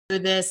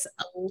This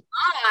live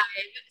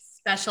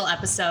special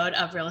episode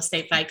of Real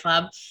Estate Fight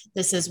Club.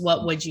 This is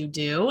What Would You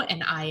Do?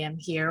 And I am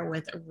here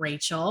with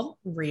Rachel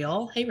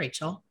Real. Hey,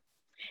 Rachel.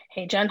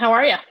 Hey, Jen, how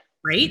are you?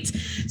 Great.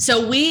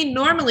 So we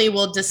normally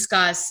will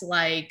discuss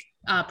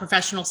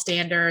professional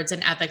standards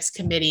and ethics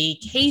committee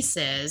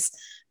cases,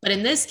 but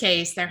in this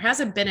case, there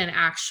hasn't been an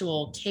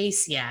actual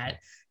case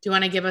yet. Do you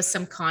want to give us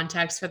some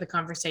context for the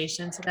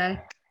conversation today?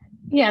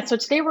 Yeah, so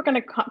today we're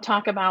going to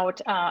talk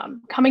about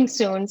coming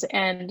soons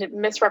and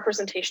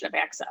misrepresentation of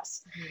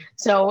access.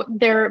 So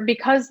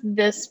because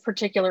this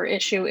particular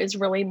issue is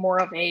really more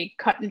of a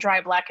cut and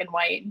dry black and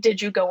white, did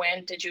you go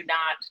in, did you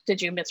not,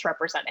 did you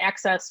misrepresent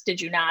access,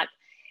 did you not?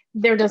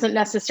 There doesn't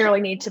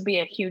necessarily need to be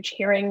a huge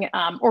hearing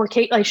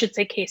I should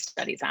say case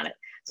studies on it.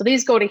 So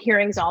these go to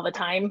hearings all the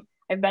time.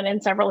 I've been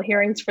in several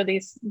hearings for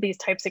these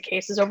types of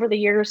cases over the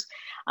years,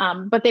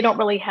 but they don't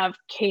really have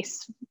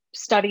case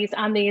studies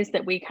on these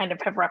that we kind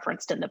of have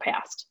referenced in the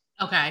past.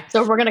 Okay.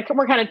 So we're kind of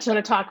going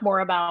to talk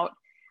more about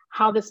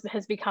how this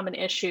has become an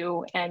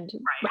issue and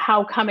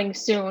how coming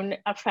soon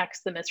affects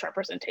the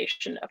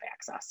misrepresentation of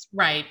access.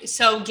 Right.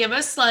 So give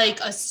us like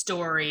a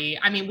story.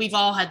 I mean, we've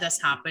all had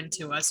this happen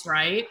to us,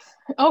 right?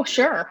 Oh,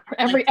 sure.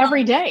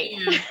 Every day.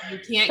 You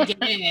can't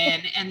get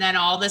in, and then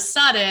all of a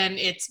sudden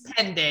it's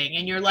pending,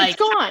 and you're like, it's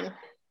gone.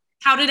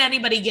 How did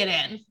anybody get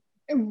in?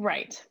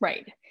 Right.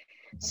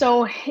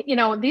 So,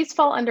 these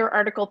fall under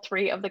Article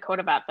 3 of the Code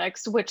of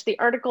Ethics, which the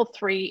Article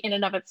 3 in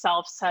and of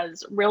itself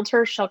says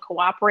realtors shall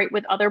cooperate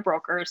with other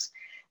brokers,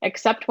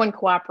 except when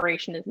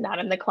cooperation is not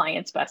in the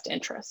client's best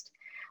interest.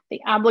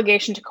 The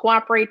obligation to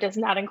cooperate does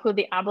not include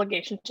the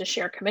obligation to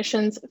share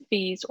commissions,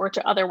 fees, or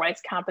to otherwise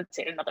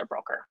compensate another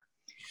broker.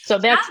 So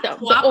that's the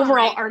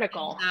overall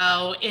article.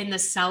 Though, in the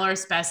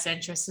seller's best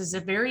interest is a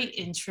very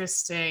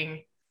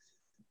interesting.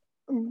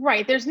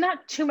 Right. There's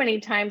not too many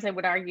times I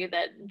would argue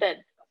that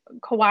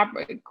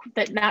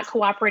not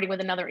cooperating with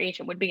another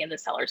agent would be in the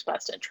seller's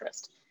best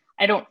interest.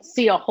 I don't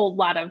see a whole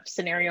lot of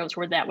scenarios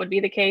where that would be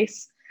the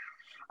case.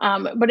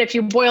 But if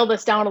you boil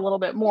this down a little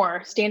bit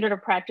more, standard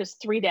of practice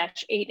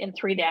 3-8 and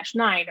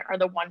 3-9 are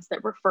the ones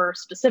that refer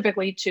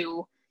specifically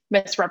to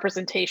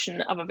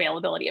misrepresentation of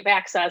availability of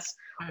access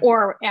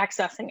or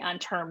accessing on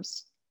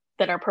terms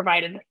that are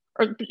provided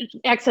or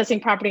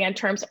accessing property on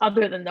terms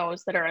other than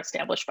those that are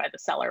established by the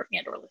seller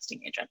and or listing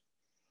agent.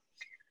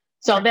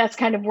 So that's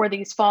kind of where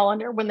these fall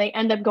under. When they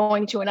end up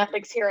going to an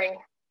ethics hearing,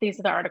 these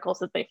are the articles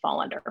that they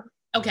fall under.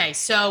 Okay,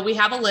 so we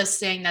have a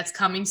listing that's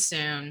coming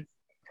soon.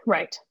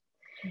 Right.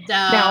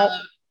 Now,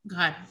 go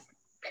ahead.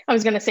 I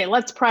was going to say,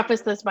 let's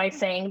preface this by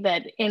saying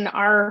that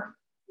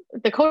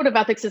the Code of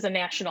Ethics is a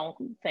national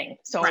thing.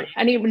 So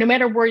no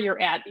matter where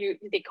you're at,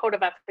 the Code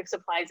of Ethics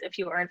applies if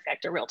you are in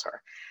fact a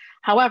realtor.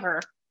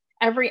 However,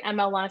 every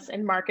MLS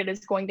and market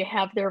is going to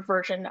have their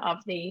version of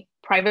the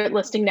private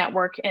listing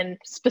network and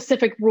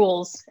specific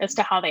rules as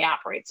to how they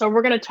operate. So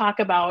we're going to talk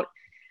about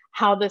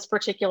how this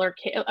particular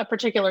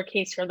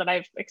case here that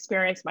I've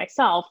experienced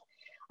myself,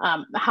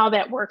 how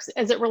that works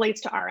as it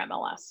relates to our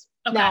MLS.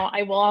 Okay. Now,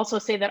 I will also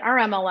say that our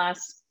MLS,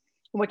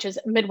 which is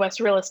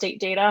Midwest Real Estate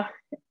Data,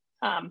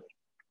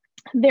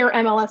 their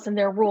MLS and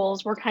their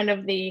rules were kind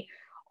of the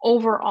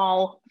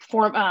overall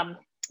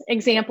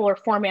example or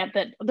format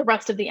that the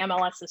rest of the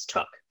MLSs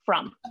took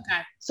from.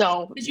 Okay.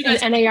 So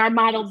NAR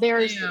modeled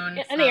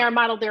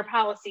their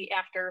policy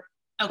after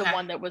the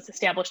one that was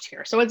established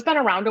here. So it's been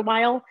around a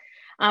while,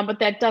 but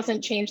that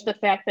doesn't change the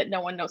fact that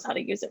no one knows how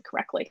to use it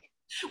correctly.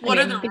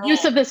 The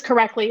use of this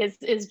correctly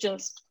is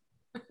just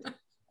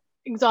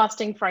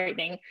exhausting,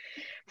 frightening,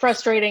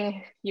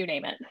 frustrating, you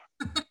name it.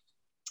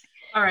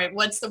 All right.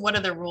 What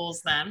are the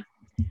rules then?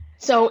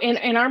 So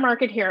in our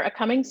market here, a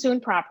coming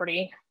soon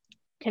property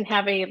can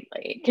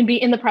be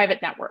in the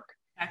private network.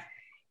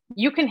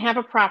 You can have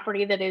a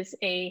property that is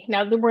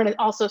now we're going to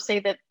also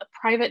say that the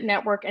private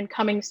network and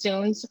coming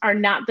soons are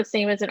not the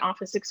same as an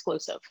office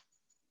exclusive.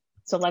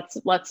 So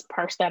let's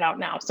parse that out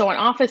now. So an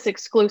office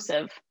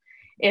exclusive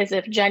is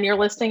if, Jen, you're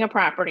listing a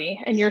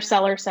property and your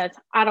seller says,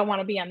 I don't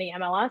want to be on the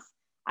MLS.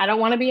 I don't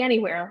want to be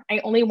anywhere. I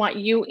only want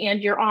you and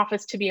your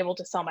office to be able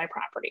to sell my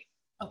property.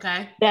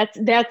 Okay.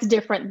 That's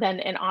different than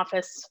an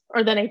office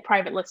or than a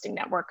private listing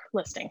network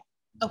listing.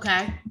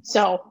 Okay.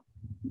 So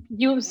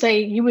you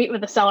meet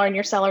with the seller and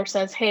your seller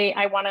says, hey,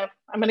 I'm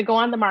going to go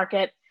on the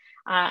market.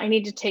 You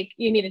need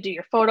to do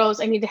your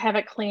photos. I need to have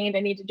it cleaned.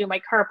 I need to do my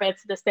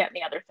carpets, this, that, and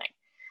the other thing.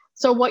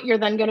 So what you're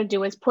then going to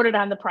do is put it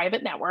on the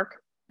private network.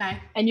 Okay.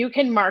 And you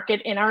can mark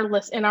it in our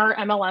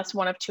MLS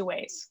one of two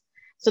ways.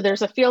 So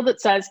there's a field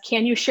that says,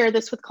 can you share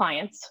this with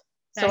clients?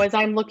 Okay. So as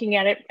I'm looking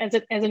at it as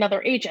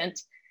another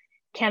agent,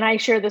 can I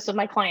share this with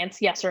my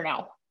clients? Yes or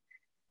no?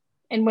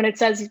 And when it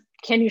says,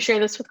 can you share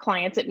this with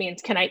clients? It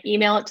means, can I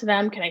email it to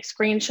them? Can I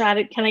screenshot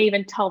it? Can I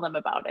even tell them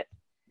about it?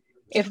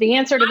 If the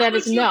answer to that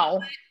is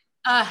no.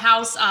 A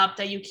house up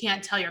that you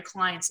can't tell your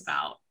clients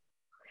about.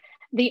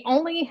 The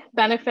only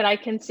benefit I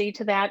can see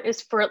to that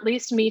is for at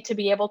least me to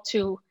be able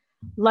to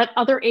let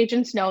other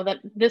agents know that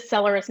this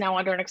seller is now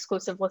under an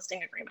exclusive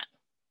listing agreement.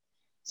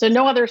 So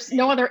no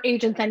other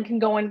agent then can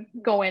go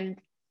and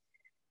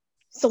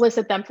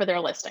solicit them for their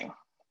listing.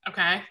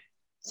 Okay.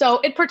 So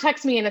it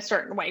protects me in a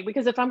certain way,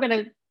 because if I'm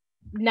going to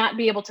not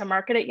be able to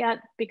market it yet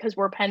because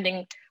we're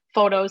pending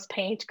photos,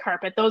 paint,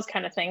 carpet, those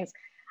kind of things,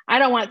 I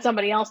don't want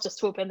somebody else to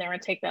swoop in there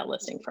and take that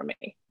listing from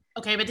me.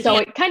 Okay, but so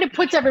it kind of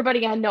puts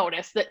everybody on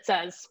notice that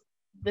says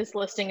this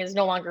listing is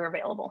no longer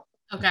available.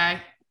 Okay.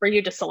 For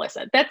you to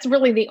solicit. That's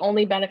really the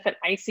only benefit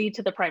I see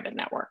to the private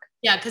network.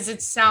 Yeah, because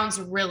it sounds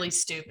really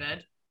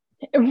stupid.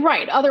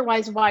 Right.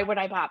 Otherwise, why would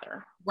I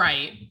bother?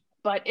 Right.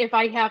 But if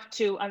I have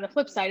to, on the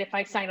flip side, if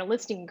I sign a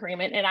listing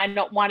agreement and I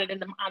don't want it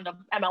on the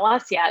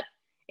MLS yet,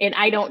 and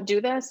I don't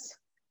do this,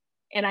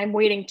 and I'm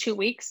waiting 2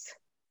 weeks,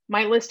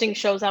 my listing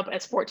shows up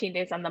as 14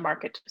 days on the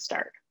market to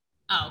start.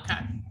 Oh, okay.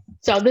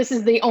 So this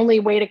is the only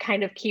way to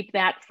kind of keep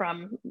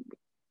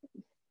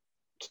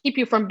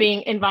you from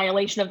being in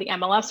violation of the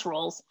MLS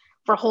rules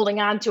for holding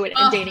on to it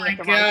and dating it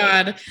the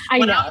wrong way. I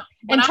know.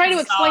 And try to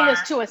explain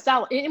this to a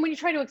seller. And when you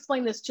try to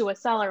explain this to a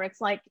seller, it's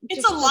like,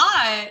 it's a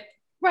lot.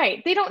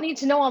 Right. They don't need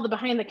to know all the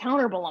behind the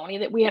counter baloney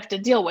that we have to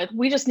deal with.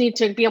 We just need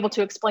to be able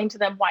to explain to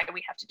them why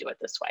we have to do it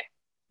this way.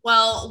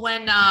 Well,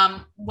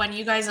 when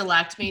you guys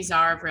elect me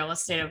czar of real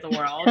estate of the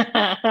world,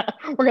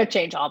 we're going to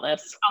change all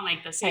this. I'll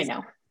make this easy. I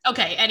know.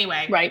 Okay.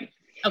 Anyway. Right.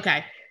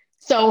 Okay.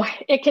 So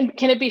can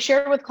it be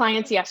shared with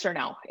clients? Yes or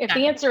no? If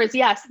the answer is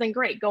yes, then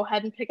great. Go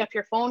ahead and pick up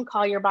your phone,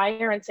 call your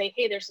buyer and say,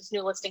 hey, there's this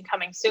new listing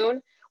coming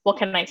soon. Well,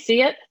 can I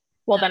see it?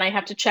 Well, then I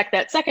have to check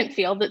that second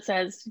field that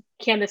says,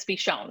 can this be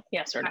shown?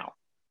 Yes or no?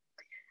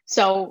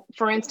 So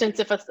for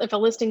instance, if a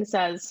listing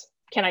says,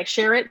 can I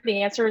share it?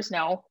 The answer is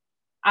no.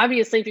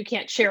 Obviously, if you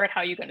can't share it, how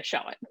are you going to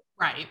show it?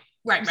 Right.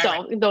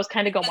 So those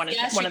kind of go one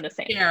and the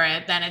same. Share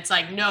it, then it's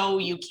like, no,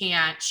 you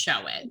can't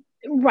show it.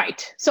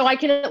 Right. So I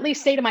can at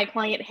least say to my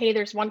client, hey,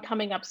 there's one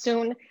coming up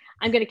soon.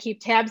 I'm going to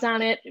keep tabs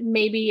on it.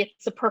 Maybe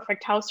it's a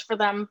perfect house for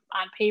them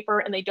on paper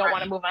and they don't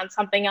want to move on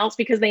something else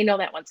because they know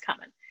that one's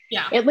coming.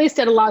 Yeah. At least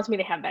it allows me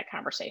to have that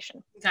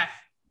conversation. Okay.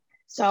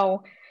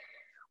 So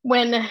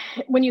when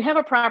you have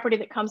a property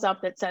that comes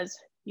up that says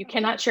you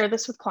cannot share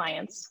this with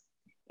clients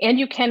and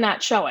you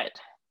cannot show it,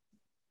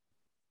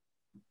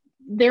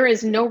 there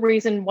is no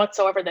reason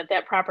whatsoever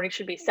that property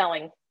should be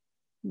selling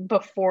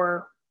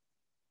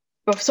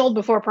sold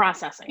before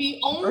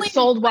processing or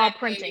sold while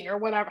printing or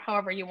whatever,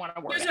 however you want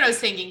to word it. Here's what I was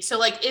thinking. So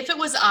like if it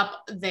was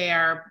up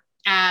there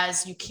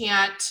as you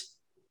can't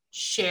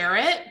share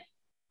it,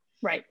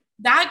 right,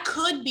 that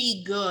could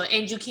be good,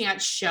 and you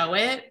can't show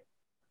it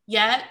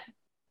yet.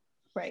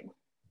 Right.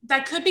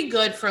 That could be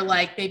good for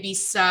like maybe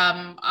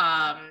some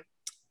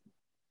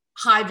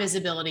high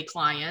visibility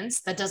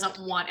clients that doesn't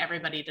want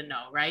everybody to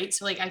know, right?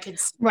 So like I could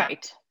see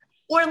right.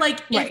 Or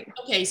like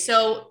okay,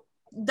 so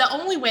the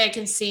only way I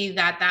can see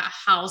that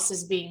house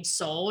is being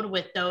sold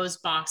with those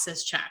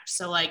boxes checked.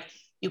 So like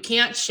you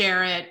can't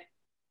share it.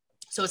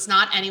 So it's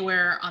not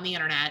anywhere on the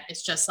internet.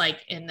 It's just like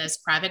in this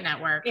private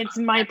network. It's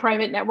my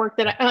private network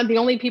that the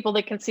only people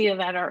that can see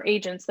that are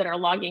agents that are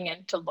logging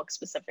in to look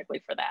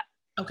specifically for that.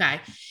 Okay.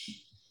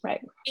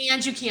 Right.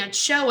 And you can't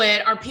show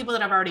it are people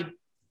that have already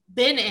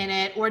been in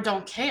it or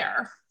don't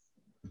care.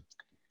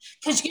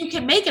 Because you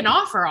can make an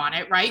offer on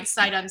it, right?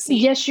 Sight unseen.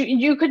 Yes,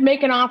 you could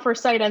make an offer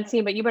sight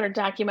unseen, but you better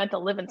document the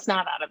living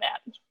snot out of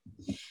that.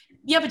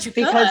 Yeah, but you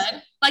could.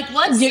 Like,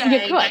 let's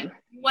say you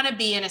want to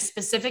be in a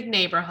specific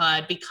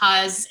neighborhood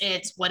because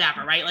it's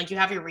whatever, right? Like you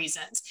have your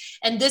reasons.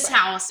 And this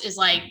house is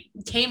like,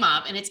 came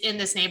up and it's in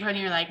this neighborhood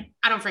and you're like,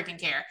 I don't freaking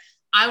care.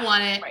 I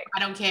want it. Right. I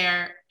don't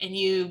care. And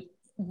you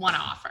want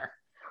to offer.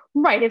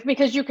 Right. It's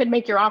because you could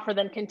make your offer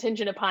then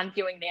contingent upon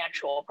viewing the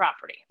actual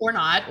property. Or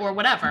not, or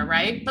whatever,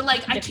 right? But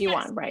like, if you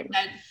want, right.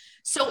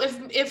 So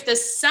if the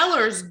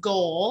seller's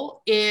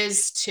goal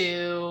is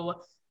to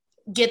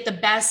get the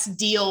best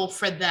deal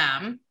for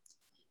them,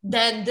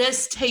 then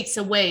this takes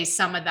away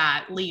some of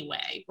that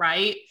leeway,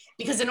 right?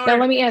 Because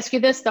let me ask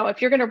you this though,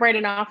 if you're going to write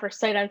an offer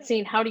sight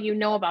unseen, how do you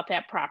know about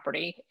that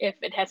property if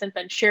it hasn't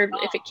been shared,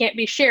 if it can't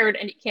be shared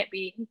and it can't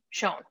be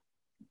shown?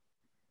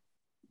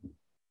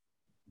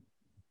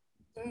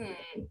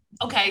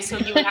 Okay, so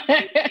you would have to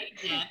be the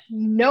agent.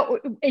 No,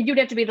 you'd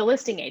have to be the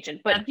listing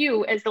agent, but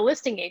you as the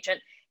listing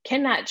agent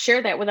cannot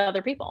share that with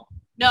other people.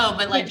 No,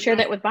 but like share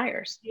that with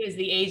buyers. You as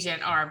the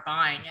agent are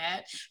buying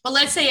it. But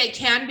let's say it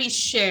can be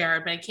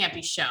shared, but it can't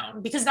be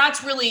shown, because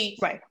that's really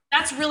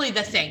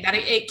the thing, that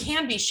it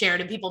can be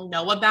shared and people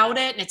know about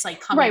it. And it's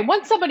like, right.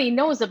 Once somebody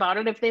knows about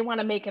it, if they want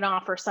to make an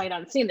offer sight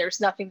unseen, there's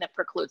nothing that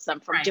precludes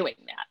them from doing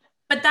that.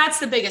 But that's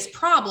the biggest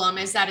problem,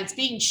 is that it's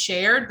being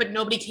shared, but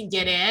nobody can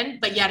get in,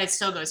 but yet it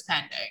still goes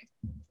pending.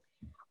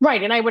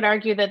 Right. And I would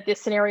argue that this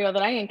scenario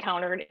that I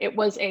encountered, it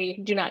was a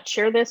do not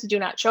share this, do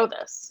not show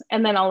this.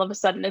 And then all of a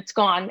sudden it's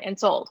gone and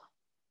sold.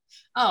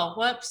 Oh,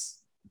 whoops.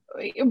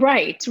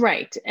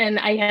 Right. And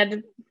I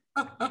had,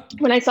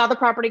 when I saw the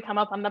property come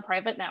up on the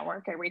private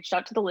network, I reached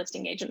out to the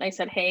listing agent and I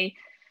said, hey,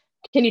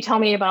 can you tell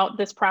me about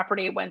this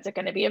property? When's it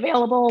going to be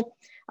available?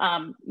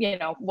 Give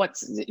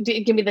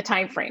me the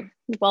time frame.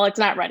 Well, it's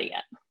not ready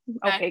yet.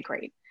 Okay,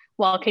 great.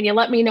 Well, can you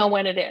let me know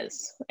when it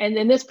is? And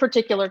in this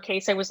particular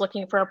case, I was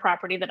looking for a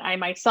property that I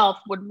myself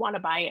would want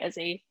to buy as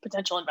a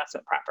potential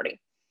investment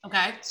property.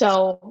 Okay.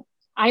 So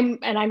I'm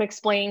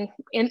explaining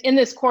in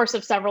this course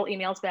of several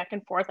emails back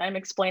and forth, I'm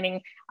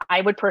explaining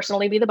I would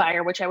personally be the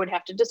buyer, which I would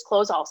have to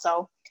disclose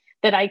also,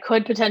 that I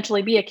could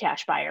potentially be a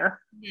cash buyer.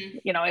 Mm-hmm.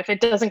 You know, if it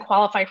doesn't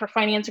qualify for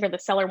financing or the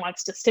seller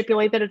wants to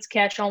stipulate that it's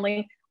cash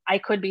only, I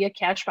could be a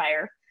cash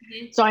buyer.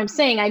 Mm-hmm. So I'm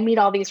saying I meet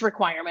all these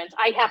requirements.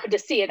 I happen to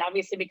see it,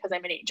 obviously, because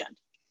I'm an agent.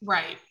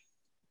 Right.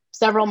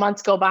 Several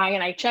months go by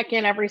and I check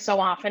in every so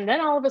often. Then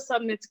all of a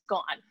sudden it's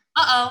gone.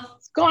 Uh-oh.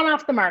 It's gone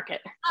off the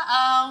market.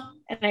 Uh-oh.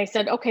 And I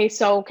said, okay,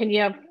 so can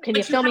you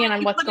fill me in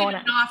on what's going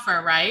on? An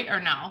offer, right? Or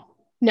no?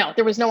 No,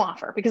 there was no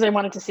offer because I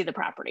wanted to see the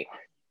property.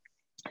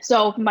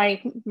 So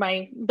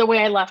the way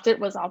I left it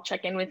was, I'll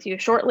check in with you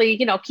shortly,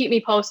 you know, keep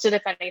me posted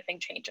if anything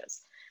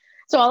changes.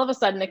 So all of a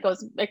sudden it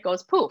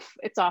goes poof,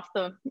 it's off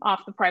the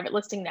private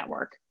listing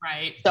network.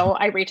 Right. So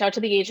I reach out to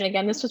the agent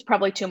again. This was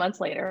probably 2 months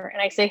later.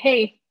 And I say,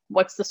 hey,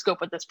 what's the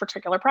scoop with this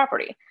particular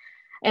property?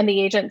 And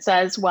the agent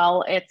says,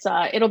 well,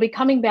 it'll be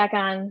coming back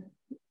on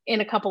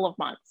in a couple of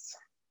months.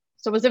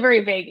 So it was a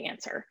very vague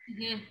answer.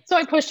 Mm-hmm. So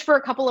I pushed for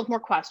a couple of more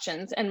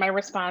questions, and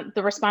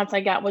the response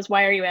I got was,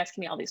 why are you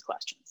asking me all these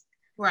questions?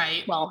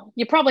 Right. Well,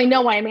 you probably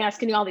know why I'm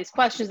asking you all these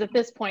questions at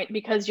this point,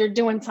 because you're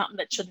doing something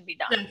that shouldn't be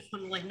done.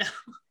 Definitely no.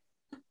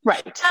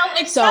 Right.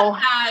 Well,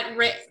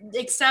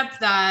 except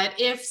that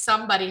if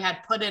somebody had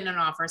put in an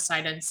offer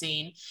sight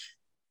unseen,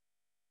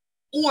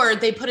 or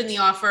they put in the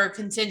offer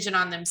contingent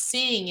on them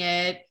seeing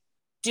it,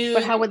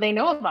 but how would they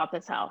know about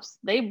this house?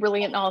 They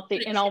really, in all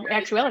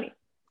actuality,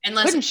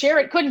 couldn't share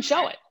it, couldn't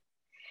show it.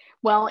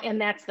 Well,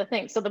 and that's the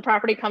thing. So the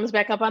property comes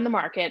back up on the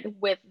market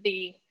with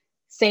the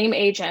same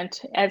agent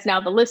as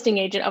now the listing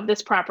agent of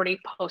this property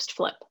post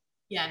flip.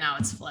 Yeah, now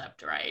it's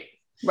flipped, right?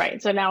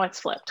 Right. So now it's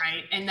flipped.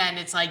 Right. And then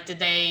it's like,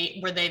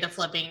 were they the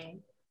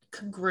flipping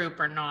group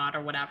or not,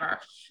 or whatever?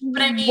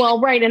 But I mean,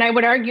 well, right. And I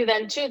would argue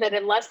then too, that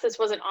unless this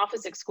was an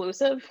office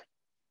exclusive,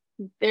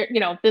 there, you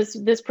know,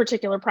 this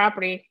particular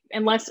property,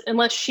 unless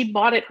she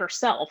bought it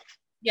herself.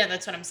 Yeah,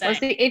 that's what I'm saying.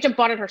 Unless the agent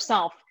bought it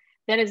herself,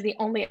 that is the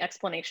only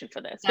explanation for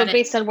this. But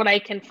based on what I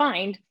can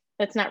find,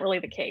 that's not really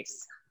the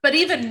case. But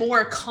even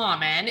more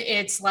common,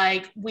 it's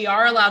like, we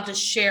are allowed to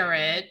share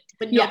it,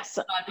 but nobody's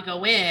allowed to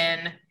go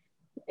in.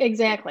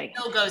 Exactly. It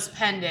still goes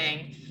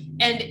pending.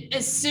 And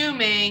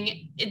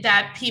assuming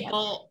that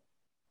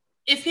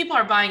if people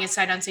are buying it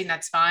sight unseen,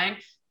 that's fine.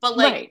 But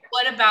like,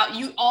 what about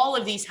you? All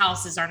of these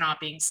houses are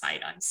not being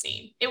sight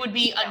unseen. It would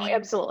be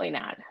absolutely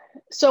not.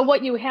 So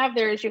what you have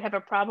there is you have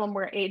a problem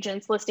where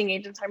listing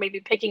agents are maybe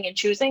picking and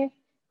choosing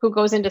who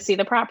goes in to see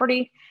the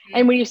property. Mm-hmm.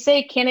 And when you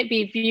say, can it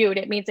be viewed?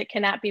 It means it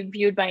cannot be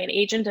viewed by an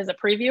agent as a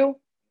preview,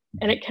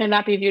 and it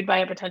cannot be viewed by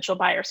a potential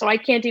buyer. So I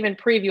can't even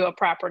preview a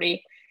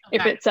property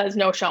if it says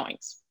no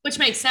showings. Which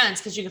makes sense,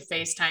 because you can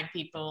FaceTime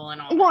people and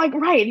all. Well, like,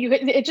 right.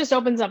 It just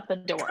opens up the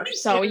door.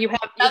 So you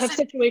have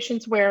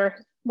situations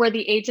where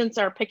the agents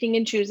are picking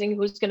and choosing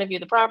who's going to view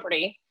the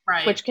property,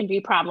 right, which can be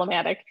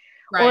problematic,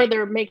 right, or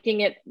they're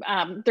making it,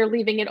 they're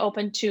leaving it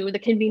open to the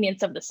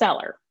convenience of the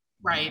seller.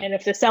 Right. And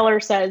if the seller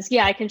says,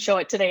 yeah, I can show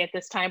it today at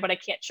this time, but I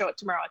can't show it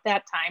tomorrow at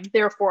that time,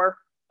 therefore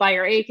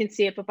buyer A can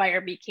see it, but buyer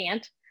B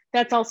can't,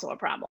 that's also a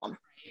problem.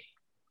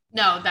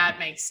 No, that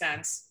makes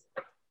sense.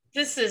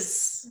 This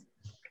is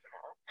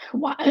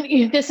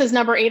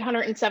number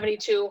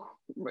 872,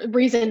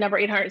 reason number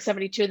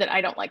 872 that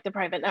I don't like the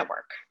private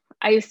network.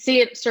 I see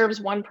it serves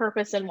one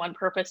purpose and one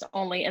purpose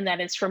only, and that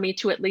is for me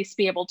to at least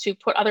be able to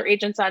put other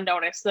agents on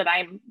notice that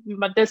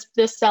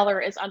this seller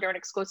is under an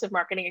exclusive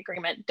marketing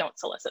agreement. Don't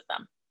solicit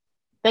them.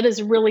 That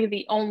is really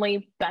the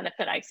only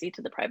benefit I see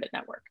to the private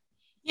network.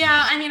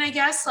 Yeah, I mean, I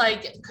guess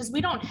because we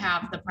don't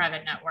have the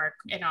private network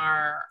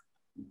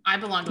I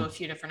belong to a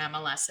few different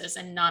MLSs,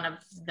 and none of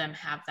them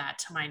have that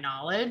to my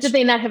knowledge. Did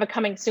they not have a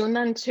coming soon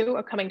then too?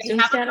 A coming soon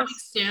status? Coming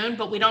soon,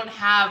 but we don't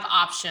have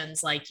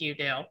options like you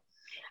do.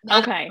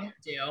 Okay.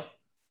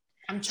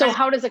 So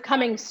how does a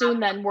coming soon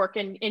then work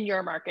in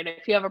your market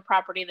if you have a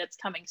property that's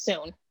coming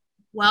soon?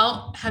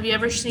 Well, have you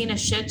ever seen a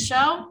shit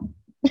show?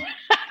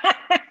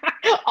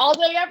 All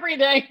day, every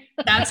day.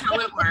 That's how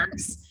it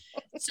works.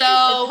 So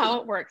that's how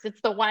it works. It's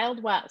the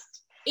Wild West.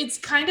 It's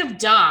kind of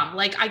dumb.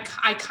 Like I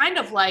kind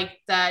of like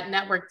that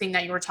network thing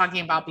that you were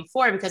talking about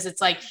before, because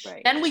it's like,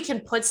 then we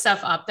can put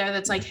stuff up there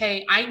that's like,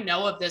 hey, I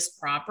know of this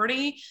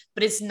property,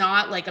 but it's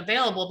not like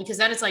available, because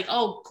then it's like,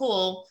 oh,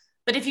 cool.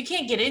 But if you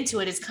can't get into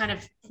it, it's kind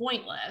of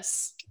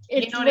pointless.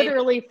 It's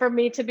literally for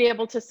me to be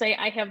able to say,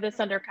 I have this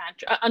under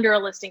a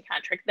listing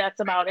contract.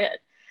 That's about it.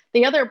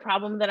 The other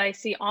problem that I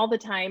see all the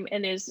time,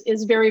 and is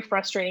very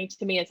frustrating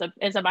to me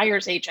as a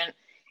buyer's agent,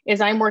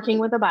 is I'm working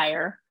with a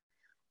buyer.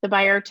 The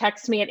buyer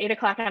texts me at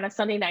 8:00 on a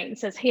Sunday night and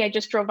says, hey, I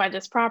just drove by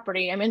this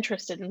property. I'm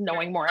interested in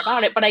knowing more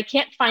about it, but I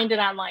can't find it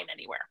online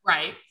anywhere.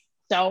 Right.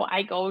 So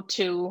I go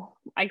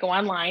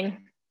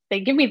online. They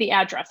give me the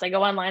address. I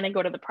go online, I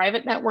go to the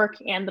private network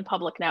and the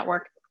public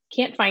network.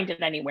 Can't find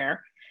it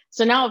anywhere.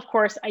 So now, of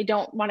course, I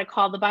don't want to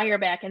call the buyer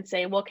back and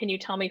say, well, can you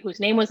tell me whose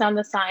name was on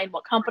the sign,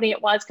 what company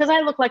it was? Because I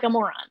look like a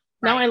moron.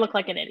 Right. Now I look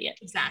like an idiot.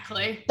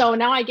 Exactly. So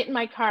now I get in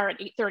my car at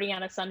 8:30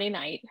 on a Sunday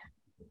night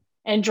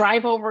and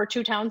drive over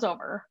 2 towns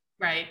over.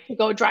 Right. to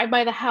go drive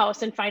by the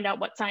house and find out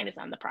what sign is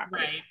on the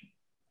property. Right.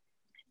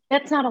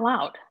 That's not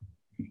allowed.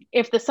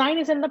 If the sign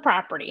is in the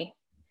property,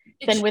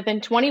 It's, then within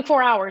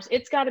 24 hours,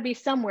 it's got to be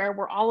somewhere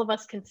where all of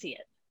us can see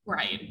it.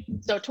 right.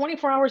 So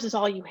 24 hours is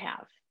all you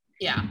have.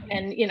 Yeah.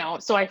 And,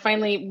 so I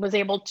finally was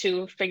able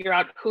to figure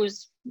out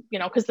who's,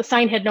 because the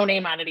sign had no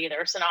name on it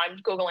either. So now I'm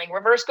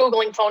reverse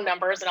Googling phone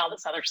numbers and all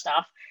this other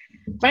stuff.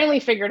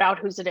 Finally figured out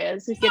whose it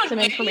is, get some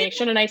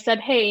information. And I said,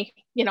 hey,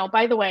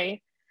 by the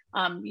way,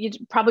 you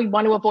probably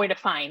want to avoid a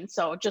fine.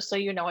 So just so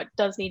you know, it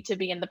does need to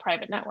be in the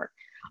private network.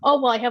 Oh,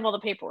 well, I have all the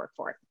paperwork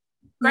for it.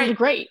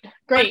 Great.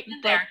 But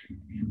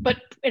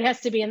it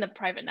has to be in the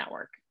private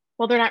network.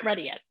 Well, they're not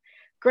ready yet.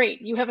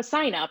 Great. You have a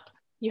sign up.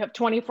 You have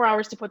 24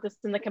 hours to put this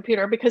in the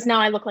computer because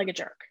now I look like a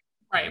jerk.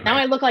 Right. Now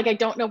I look like I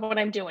don't know what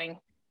I'm doing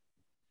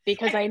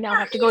because I now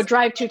have to go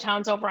drive 2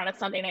 towns over on a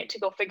Sunday night to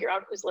go figure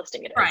out whose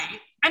listing it is.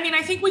 Right. I mean,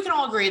 I think we can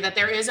all agree that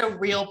there is a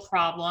real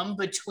problem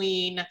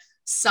between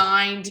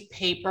signed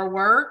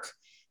paperwork.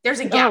 There's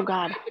a gap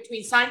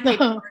between signed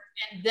paperwork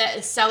and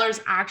the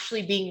sellers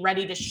actually being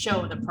ready to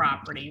show the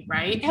property,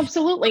 right?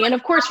 Absolutely. And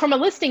of course, from a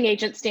listing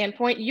agent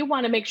standpoint, you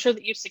want to make sure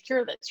that you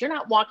secure this. You're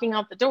not walking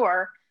out the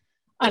door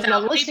on a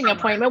listing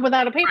appointment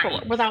without a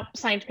paperwork, without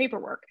signed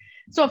paperwork.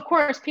 So of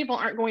course, people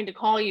aren't going to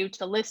call you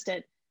to list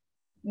it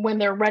when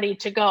they're ready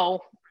to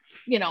go,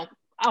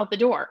 out the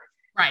door.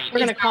 Right. They're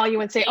going to call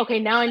you and say, okay,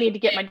 now I need to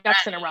get my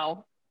ducks in a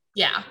row.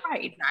 Yeah,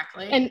 right.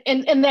 Exactly.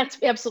 And that's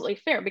absolutely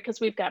fair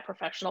because we've got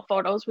professional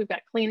photos, we've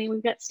got cleaning,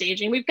 we've got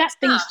staging, we've got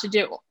things to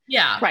do.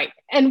 Yeah. Right.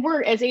 And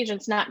we're as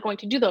agents not going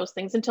to do those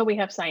things until we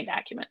have signed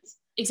documents.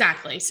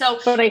 Exactly. So,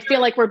 but I feel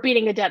like we're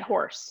beating a dead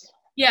horse.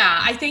 Yeah,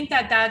 I think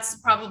that that's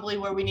probably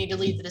where we need to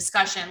lead the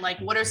discussion. Like,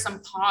 what are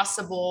some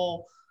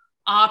possible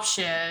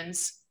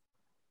options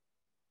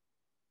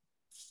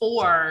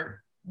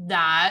for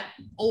that?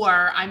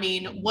 Or, I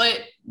mean,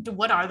 what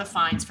are the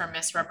fines for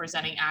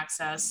misrepresenting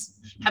access?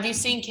 Have you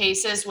seen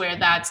cases where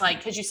that's like,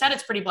 because you said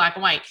it's pretty black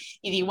and white.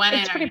 Either you went in.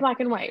 It's pretty black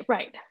and white,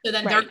 right? So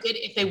then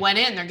if they went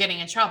in, they're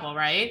getting in trouble,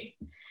 right?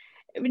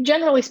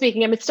 Generally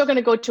speaking, it's still going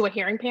to go to a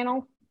hearing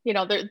panel.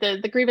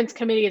 The grievance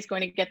committee is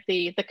going to get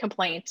the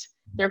complaint.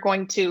 They're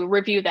going to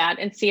review that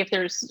and see if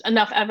there's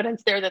enough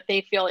evidence there that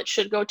they feel it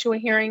should go to a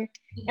hearing.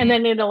 Mm-hmm. And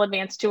then it'll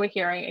advance to a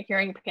hearing. A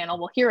hearing panel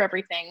will hear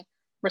everything.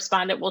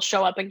 Respondent will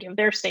show up and give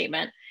their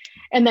statement.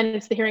 And then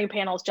it's the hearing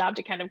panel's job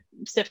to kind of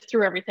sift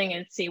through everything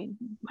and see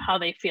how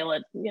they feel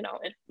it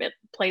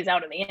plays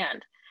out in the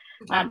end.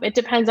 Okay. It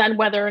depends on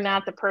whether or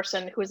not the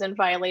person who is in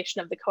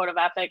violation of the code of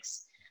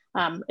ethics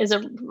is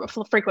a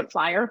frequent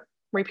flyer,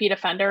 repeat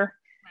offender.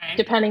 Right.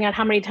 Depending on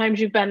how many times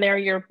you've been there,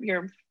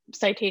 your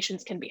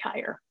citations can be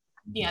higher.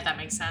 Yeah, that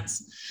makes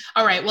sense.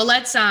 All right. Well,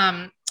 let's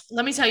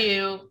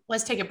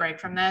take a break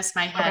from this.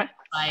 My head,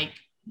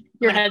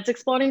 your head's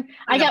exploding.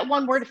 I got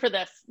one word for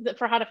this,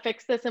 for how to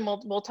fix this, and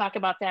we'll talk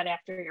about that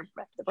after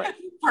the break.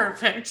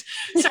 Perfect.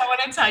 So I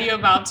want to tell you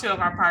about 2 of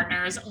our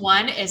partners.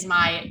 One is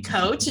my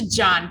coach,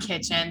 John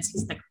Kitchens.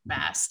 He's the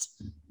best.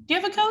 Do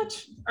you have a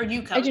coach, or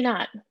you coach? I do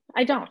not.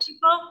 I don't.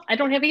 I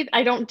don't have either.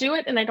 I don't do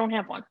it, and I don't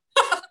have one.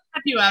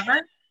 Have you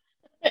ever?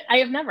 I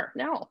have never.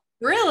 No.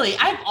 Really?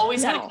 I've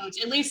always had a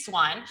coach, at least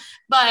one,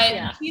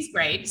 but he's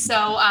great.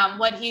 So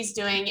what he's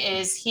doing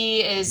is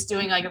he is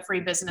doing like a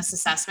free business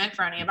assessment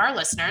for any of our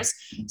listeners.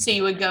 So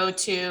you would go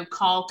to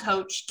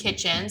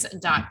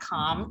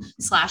callcoachkitchens.com/.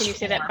 Can you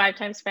say that 5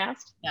 times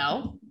fast?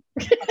 No.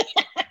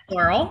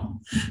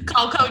 Plural.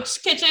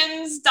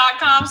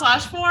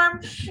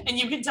 Callcoachkitchens.com/form, and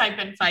you can type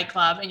in Fight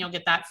Club and you'll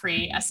get that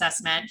free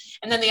assessment.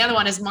 And then the other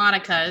one is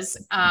Monica's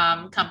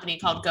company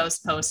called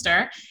Ghost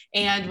Poster.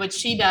 And what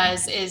she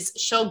does is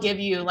she'll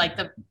give you like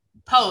the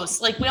posts.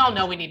 Like, we all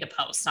know we need to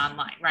post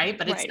online, right?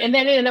 But it's and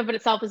then in and of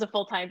itself is a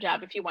full-time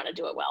job if you want to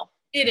do it well.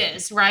 It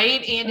is,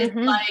 right? And it's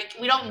like,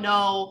 we don't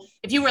know,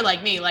 if you were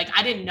like me, like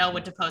I didn't know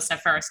what to post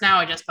at first. Now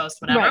I just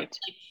post whatever. Right.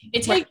 Like,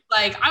 it takes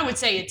I would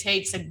say it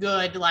takes a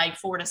good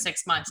 4 to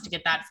 6 months to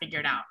get that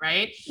figured out,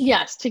 right?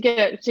 Yes, to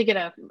get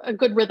a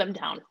good rhythm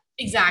down.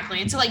 Exactly.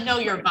 And to know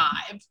your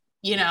vibe,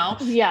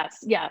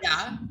 Yes.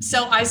 Yeah.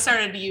 So I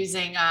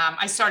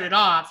started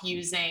off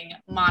using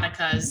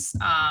Monica's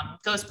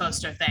Ghost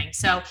Poster thing.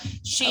 So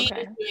she is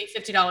doing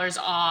 $50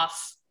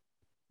 off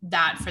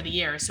that for the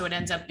year. So it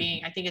ends up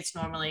being, I think it's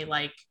normally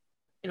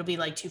it'll be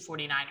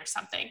 $249 or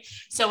something.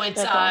 So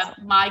it's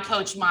awesome.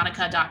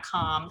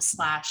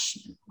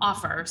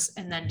 mycoachmonica.com/offers,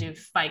 and then do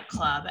Fight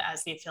Club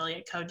as the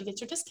affiliate code to get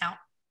your discount.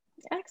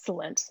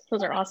 Excellent.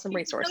 Those are awesome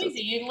resources. So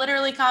easy. You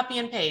literally copy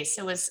and paste.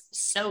 It was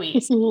so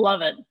easy.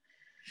 Love it.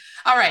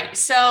 All right.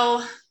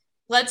 So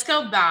let's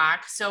go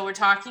back. So we're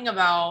talking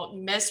about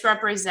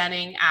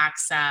misrepresenting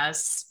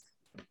access,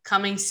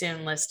 coming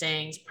soon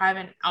listings,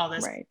 private, all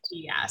this. Right.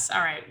 Yes.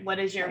 All right. What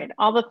is your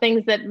all the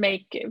things that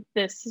make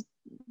this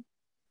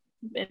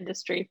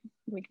industry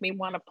make me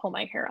want to pull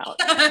my hair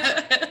out?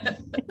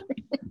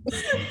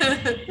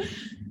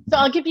 So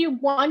I'll give you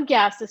one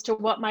guess as to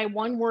what my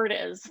one word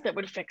is that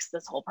would fix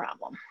this whole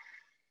problem.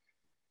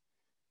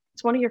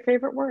 It's one of your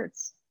favorite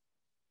words.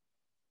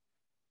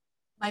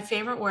 My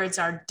favorite words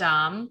are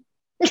dumb,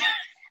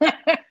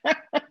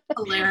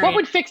 Hilarious. What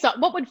would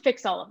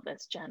fix all of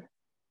this, Jen?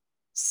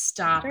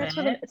 Stop it.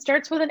 It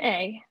starts with an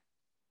A.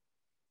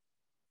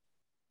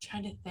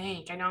 Trying to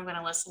think. I know I'm going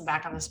to listen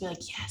back on this and be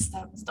like, yes,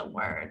 that was the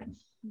word.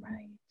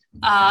 Right.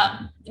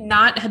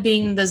 Not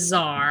being the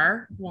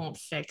czar won't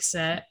fix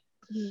it.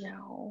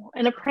 No,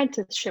 an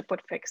apprenticeship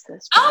would fix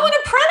this. Jen. Oh, an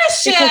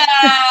apprenticeship!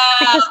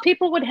 Because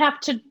people would have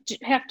to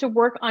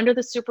work under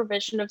the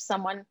supervision of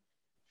someone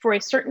for a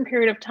certain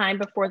period of time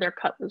before they're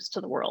cut loose to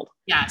the world.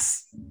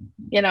 Yes.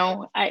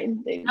 I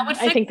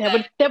think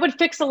that would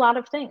fix a lot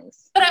of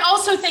things. But I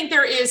also think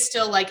there is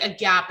still like a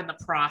gap in the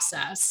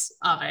process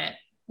of it.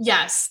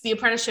 Yes, the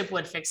apprenticeship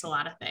would fix a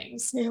lot of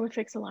things. It would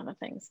fix a lot of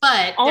things.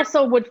 But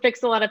also would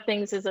fix a lot of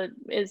things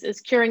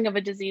is curing of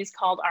a disease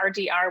called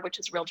RDR, which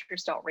is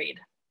realtors don't read.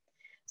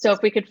 So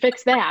if we could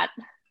fix that,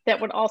 that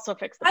would also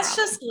fix the problem. That's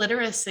just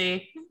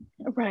literacy.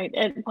 Right.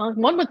 Well,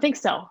 one would think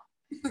so.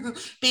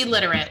 Be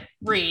literate.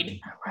 Read.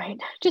 Right.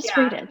 Just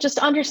read it. Just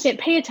understand.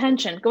 Pay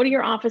attention. Go to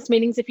your office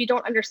meetings. If you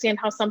don't understand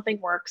how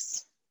something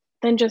works,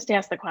 then just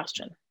ask the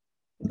question.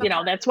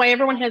 That's why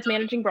everyone has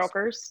managing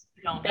brokers.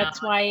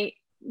 That's why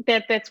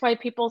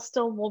people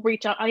still will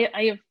reach out.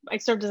 I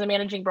served as a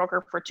managing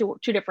broker for two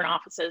different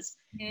offices,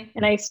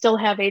 and I still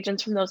have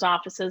agents from those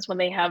offices when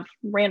they have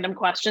random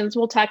questions.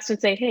 We'll text and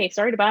say, "Hey,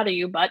 sorry to bother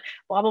you, but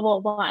blah blah blah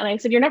blah." And I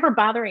said, "You're never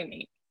bothering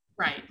me.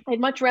 Right. I'd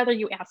much rather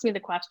you ask me the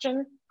question,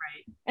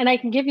 right, and I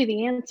can give you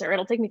the answer.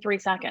 It'll take me 3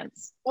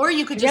 seconds. Or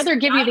you could just rather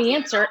give you the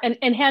answer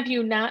and have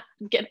you not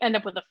end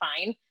up with a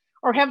fine,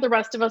 or have the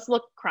rest of us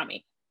look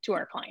crummy to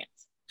our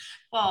clients."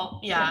 Well,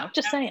 yeah,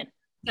 just saying.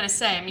 Gonna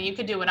say, I mean, you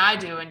could do what I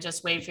do and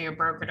just wait for your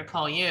broker to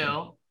call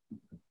you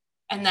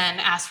and then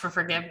ask for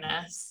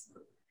forgiveness.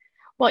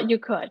 Well, you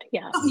could,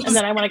 yes. And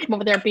then I want to come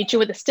over there and beat you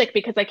with a stick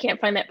because I can't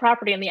find that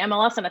property in the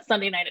MLS on a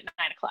Sunday night at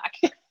 9 o'clock.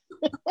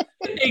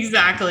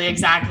 Exactly.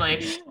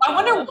 I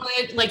wonder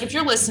what, like, if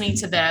you're listening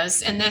to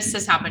this and this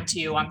has happened to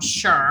you, I'm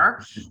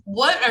sure,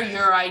 what are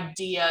your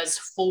ideas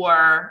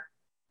for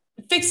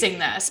fixing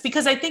this?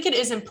 Because I think it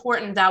is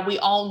important that we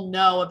all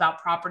know about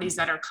properties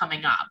that are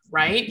coming up,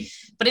 right?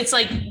 But it's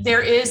like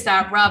there is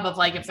that rub of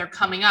like, if they're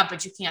coming up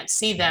but you can't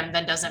see them,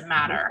 then doesn't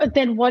matter. But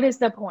then what is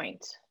the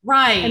point?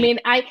 Right. I mean,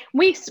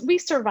 we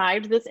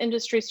survived, this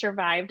industry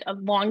survived a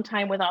long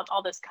time without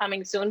all this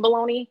coming soon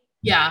baloney.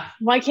 Yeah.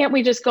 Why can't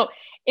we just go?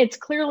 It's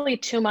clearly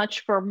too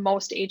much for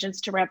most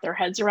agents to wrap their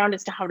heads around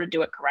as to how to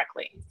do it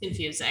correctly.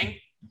 Confusing.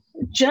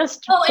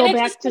 Just go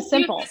back to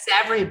simple.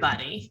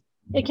 Everybody.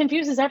 It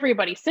confuses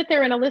everybody. Sit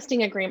there in a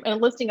listing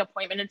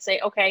appointment and say,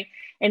 okay,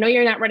 I know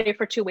you're not ready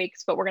for 2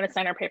 weeks, but we're going to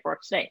sign our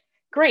paperwork today.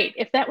 Great.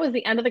 If that was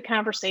the end of the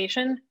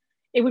conversation,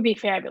 it would be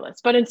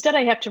fabulous. But instead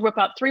I have to rip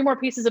out 3 more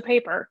pieces of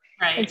paper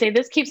and say,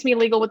 this keeps me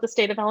legal with the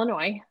state of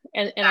Illinois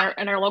and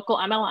our local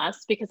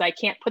MLS, because I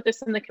can't put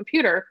this in the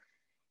computer,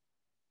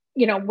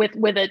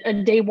 with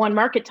a day one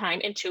market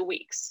time in 2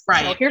 weeks.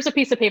 Right. So here's a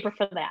piece of paper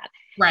for that.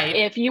 Right.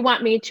 If you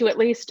want me to at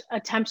least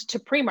attempt to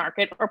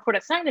pre-market or put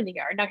a sign in the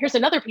yard, now here's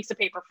another piece of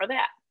paper for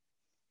that.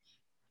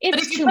 But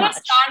if you put a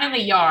sign in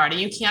the yard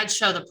and you can't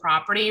show the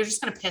property, you're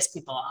just going to piss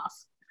people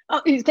off.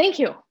 Oh, thank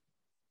you.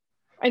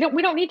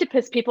 We don't need to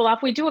piss people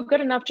off. We do a good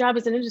enough job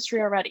as an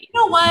industry already.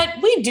 You know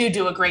what? We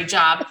do a great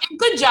job.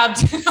 Good job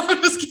too. I'm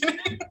just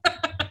kidding.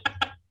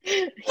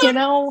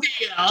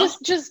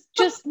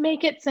 Just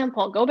make it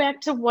simple. Go back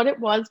to what it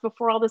was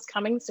before all this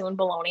coming soon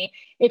baloney.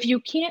 If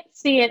you can't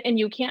see it and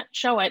you can't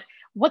show it,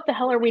 what the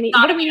hell are we need?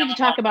 What do we need to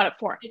talk about it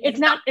for? It's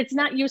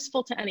not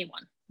useful to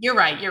anyone. You're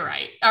right.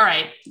 All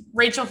right.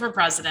 Rachel for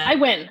president. I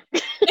win.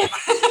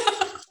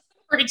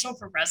 Rachel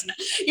for president.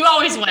 You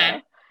always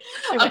win.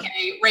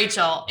 Okay,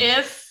 Rachel,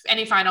 if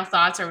any final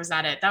thoughts, or was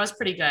that it? That was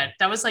pretty good.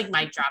 That was like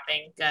mic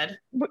dropping. Good.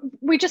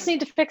 We just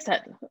need to fix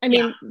it. I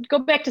mean, go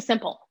back to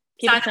simple.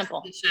 Keep it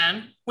simple.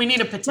 We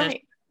need a petition.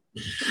 Right.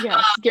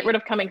 Yes, get rid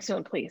of coming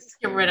soon, please.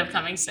 Get rid of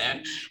coming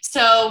soon.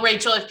 So,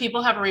 Rachel, if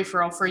people have a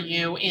referral for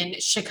you in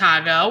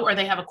Chicago or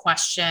they have a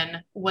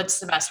question, what's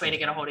the best way to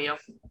get a hold of you?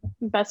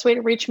 Best way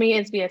to reach me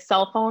is via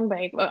cell phone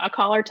by a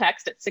call or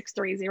text at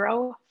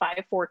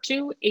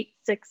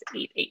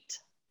 630-542-8688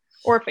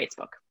 or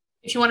Facebook.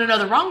 If you want to know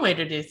the wrong way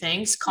to do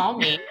things, call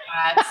me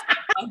at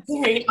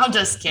I'm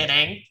just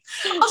kidding.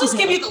 I'll just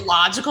give you the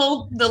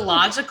logical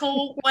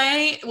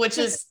way, which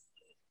is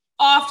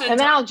often. And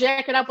then I'll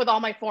jack it up with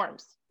all my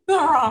forms. The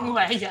wrong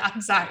way. Yeah,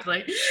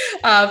 exactly.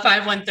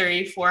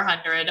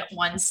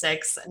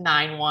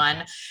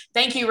 513-400-1691.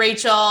 Thank you,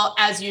 Rachel.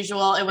 As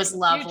usual, it was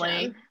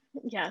lovely.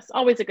 Yes,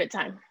 always a good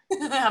time.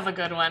 Have a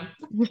good one.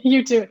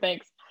 You too.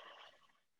 Thanks.